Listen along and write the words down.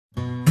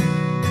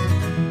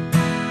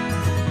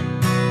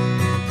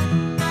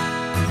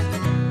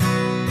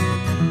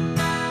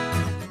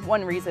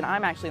One reason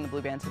I'm actually in the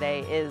blue band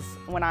today is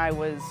when I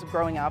was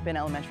growing up in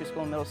elementary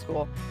school and middle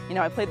school,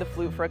 I played the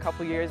flute for a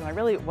couple years and I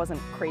really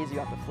wasn't crazy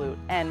about the flute.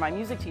 And my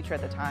music teacher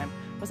at the time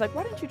was like,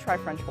 why didn't you try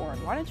French horn?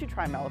 Why didn't you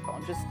try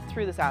mellophone? Just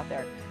threw this out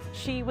there.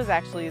 She was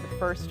actually the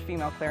first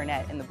female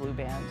clarinet in the blue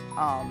band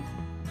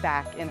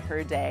back in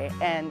her day.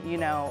 And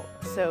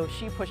so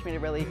she pushed me to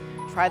really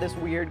try this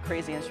weird,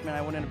 crazy instrument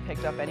I wouldn't have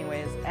picked up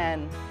anyways.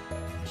 And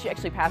she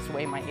actually passed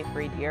away my 8th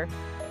grade year.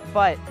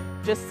 But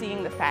just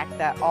seeing the fact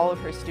that all of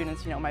her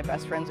students, my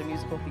best friend's a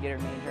musical theater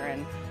major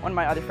and one of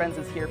my other friends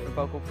is here for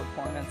vocal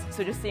performance.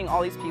 So just seeing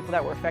all these people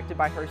that were affected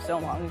by her so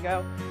long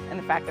ago and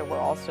the fact that we're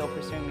all still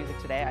pursuing music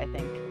today, I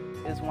think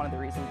is one of the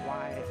reasons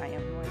why I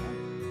am who I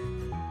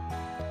am.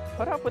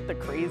 Put up with the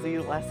crazy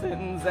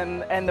lessons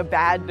and the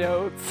bad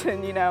notes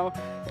and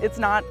it's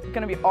not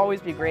going to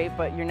always be great,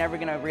 but you're never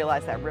going to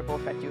realize that ripple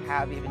effect you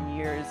have even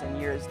years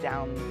and years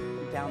down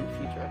the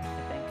future,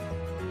 I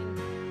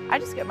think. I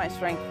just get my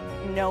strength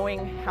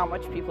knowing how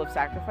much people have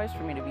sacrificed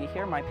for me to be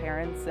here. My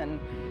parents and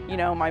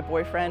my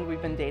boyfriend,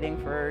 we've been dating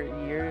for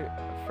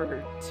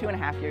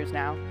 2.5 years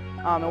now,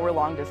 and we're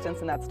long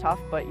distance and that's tough,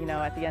 but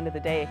at the end of the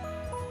day,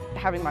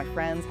 having my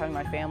friends, having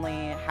my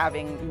family,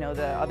 having the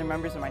other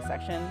members of my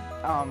section,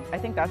 I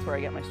think that's where I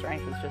get my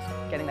strength, is just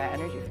getting that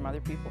energy from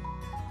other people.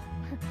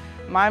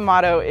 My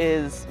motto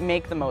is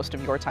make the most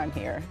of your time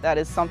here. That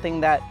is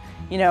something that,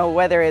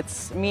 whether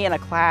it's me in a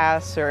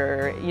class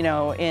or,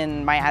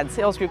 in my ad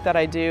sales group that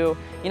I do,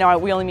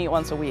 we only meet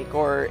once a week,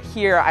 or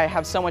here I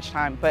have so much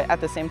time, but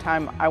at the same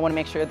time, I want to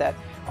make sure that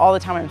all the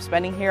time I'm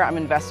spending here, I'm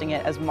investing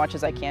it as much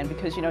as I can,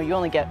 because, you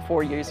only get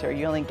 4 years here.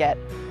 You only get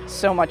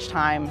so much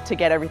time to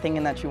get everything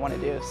in that you want to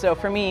do. So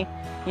for me,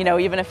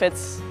 even if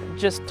it's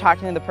just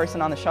talking to the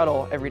person on the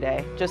shuttle every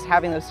day, just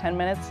having those 10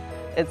 minutes,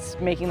 it's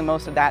making the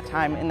most of that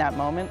time in that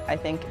moment, I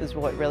think, is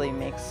what really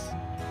makes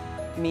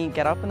me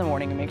get up in the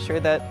morning and make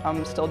sure that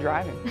I'm still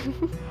driving.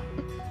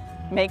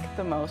 Make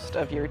the most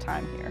of your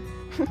time here.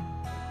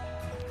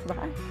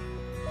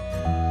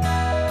 Bye.